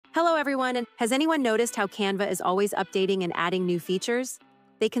Hello everyone, and has anyone noticed how Canva is always updating and adding new features?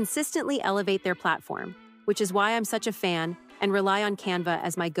 They consistently elevate their platform, which is why I'm such a fan and rely on Canva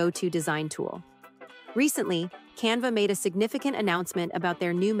as my go-to design tool. Recently, Canva made a significant announcement about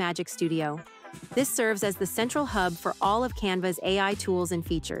their new Magic Studio. This serves as the central hub for all of Canva's AI tools and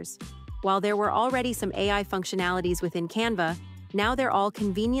features. While there were already some AI functionalities within Canva, now they're all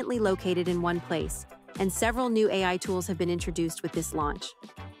conveniently located in one place, and several new AI tools have been introduced with this launch.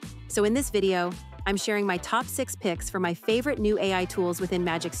 So in this video, I'm sharing my top 6 picks for my favorite new AI tools within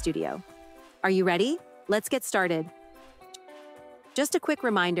Magic Studio. Are you ready? Let's get started. Just a quick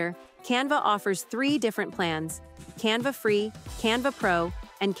reminder, Canva offers 3 different plans: Canva Free, Canva Pro,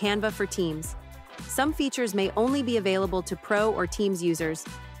 and Canva for Teams. Some features may only be available to Pro or Teams users,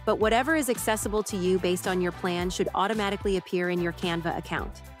 but whatever is accessible to you based on your plan should automatically appear in your Canva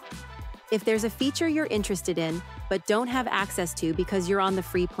account. If there's a feature you're interested in, but don't have access to because you're on the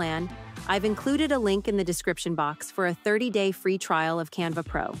free plan, I've included a link in the description box for a 30-day free trial of Canva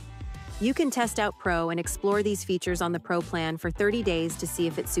Pro. You can test out Pro and explore these features on the Pro plan for 30 days to see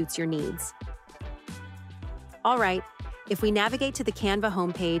if it suits your needs. All right, if we navigate to the Canva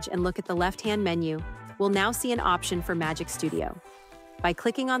homepage and look at the left-hand menu, we'll now see an option for Magic Studio. By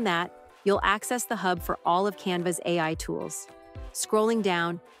clicking on that, you'll access the hub for all of Canva's AI tools. Scrolling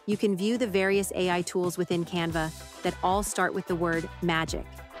down, you can view the various AI tools within Canva that all start with the word Magic.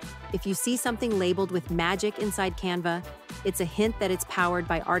 If you see something labeled with Magic inside Canva, it's a hint that it's powered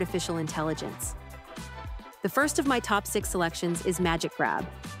by artificial intelligence. The first of my top 6 selections is Magic Grab.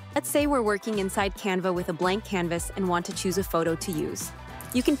 Let's say we're working inside Canva with a blank canvas and want to choose a photo to use.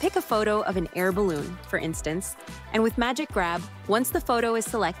 You can pick a photo of an air balloon, for instance, and with Magic Grab, once the photo is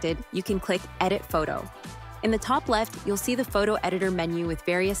selected, you can click Edit Photo. In the top left, you'll see the photo editor menu with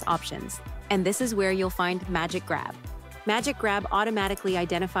various options, and this is where you'll find Magic Grab. Magic Grab automatically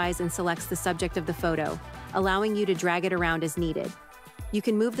identifies and selects the subject of the photo, allowing you to drag it around as needed. You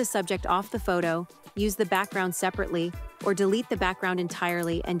can move the subject off the photo, use the background separately, or delete the background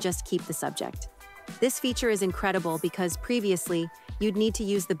entirely and just keep the subject. This feature is incredible because previously, you'd need to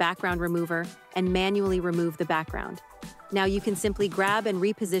use the background remover and manually remove the background. Now you can simply grab and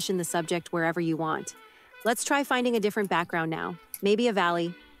reposition the subject wherever you want. Let's try finding a different background now, maybe a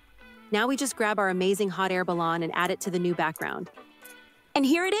valley. Now we just grab our amazing hot air balloon and add it to the new background. And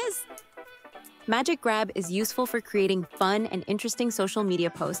here it is! Magic Grab is useful for creating fun and interesting social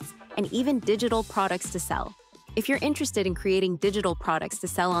media posts and even digital products to sell. If you're interested in creating digital products to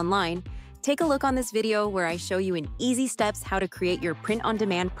sell online, take a look on this video where I show you in easy steps how to create your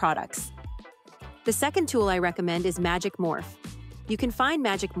print-on-demand products. The second tool I recommend is Magic Morph. You can find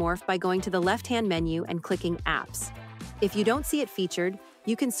Magic Morph by going to the left-hand menu and clicking Apps. If you don't see it featured,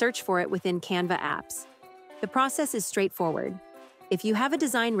 you can search for it within Canva Apps. The process is straightforward. If you have a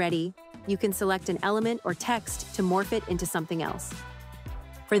design ready, you can select an element or text to morph it into something else.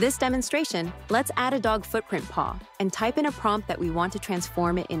 For this demonstration, let's add a dog footprint paw and type in a prompt that we want to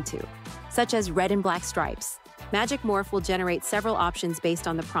transform it into, such as red and black stripes. Magic Morph will generate several options based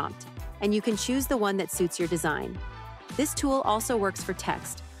on the prompt, and you can choose the one that suits your design. This tool also works for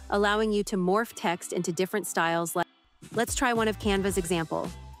text, allowing you to morph text into different styles. Let's try one of Canva's example.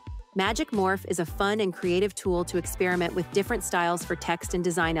 Magic Morph is a fun and creative tool to experiment with different styles for text and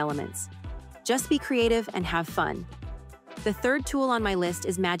design elements. Just be creative and have fun. The third tool on my list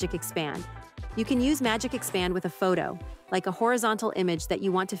is Magic Expand. You can use Magic Expand with a photo, like a horizontal image that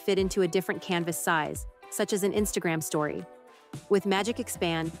you want to fit into a different canvas size, such as an Instagram story. With Magic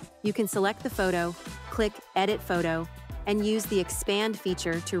Expand, you can select the photo, click Edit Photo, and use the Expand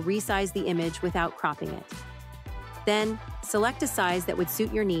feature to resize the image without cropping it. Then, select a size that would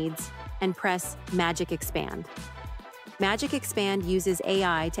suit your needs and press Magic Expand. Magic Expand uses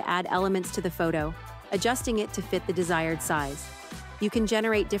AI to add elements to the photo, adjusting it to fit the desired size. You can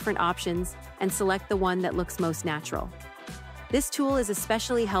generate different options and select the one that looks most natural. This tool is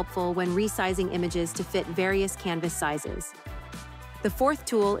especially helpful when resizing images to fit various canvas sizes. The fourth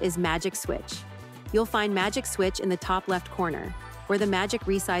tool is Magic Switch. You'll find Magic Switch in the top left corner, where the Magic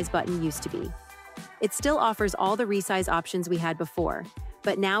Resize button used to be. It still offers all the resize options we had before,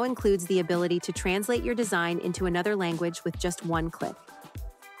 but now includes the ability to translate your design into another language with just one click.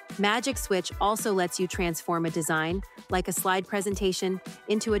 Magic Switch also lets you transform a design, like a slide presentation,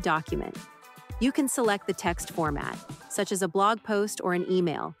 into a document. You can select the text format, such as a blog post or an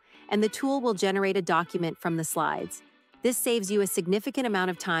email, and the tool will generate a document from the slides. This saves you a significant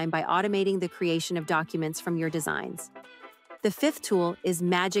amount of time by automating the creation of documents from your designs. The fifth tool is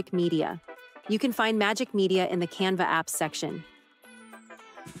Magic Media. You can find Magic Media in the Canva Apps section.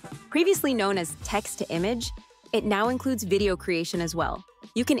 Previously known as text to image, it now includes video creation as well.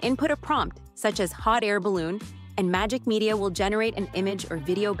 You can input a prompt, such as hot air balloon, and Magic Media will generate an image or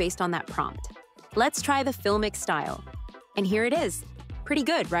video based on that prompt. Let's try the Filmic style. And here it is. Pretty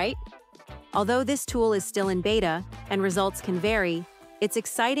good, right? Although this tool is still in beta and results can vary, it's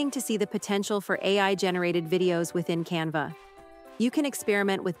exciting to see the potential for AI-generated videos within Canva. You can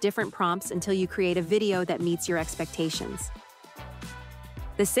experiment with different prompts until you create a video that meets your expectations.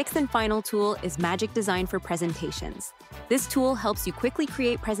 The sixth and final tool is Magic Design for Presentations. This tool helps you quickly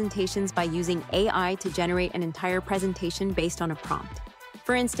create presentations by using AI to generate an entire presentation based on a prompt.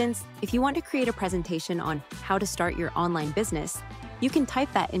 For instance, if you want to create a presentation on how to start your online business, you can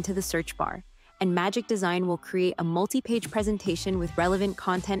type that into the search bar, and Magic Design will create a multi-page presentation with relevant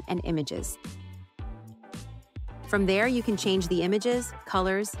content and images. From there, you can change the images,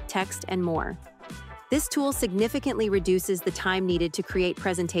 colors, text, and more. This tool significantly reduces the time needed to create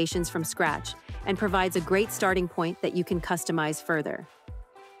presentations from scratch and provides a great starting point that you can customize further.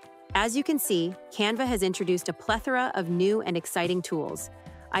 As you can see, Canva has introduced a plethora of new and exciting tools.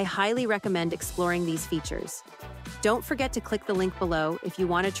 I highly recommend exploring these features. Don't forget to click the link below if you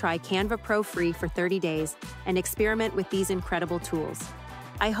want to try Canva Pro free for 30 days and experiment with these incredible tools.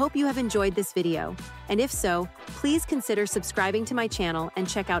 I hope you have enjoyed this video, and if so, please consider subscribing to my channel and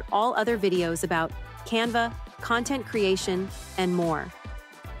check out all other videos about Canva, content creation, and more.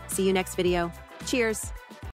 See you next video. Cheers!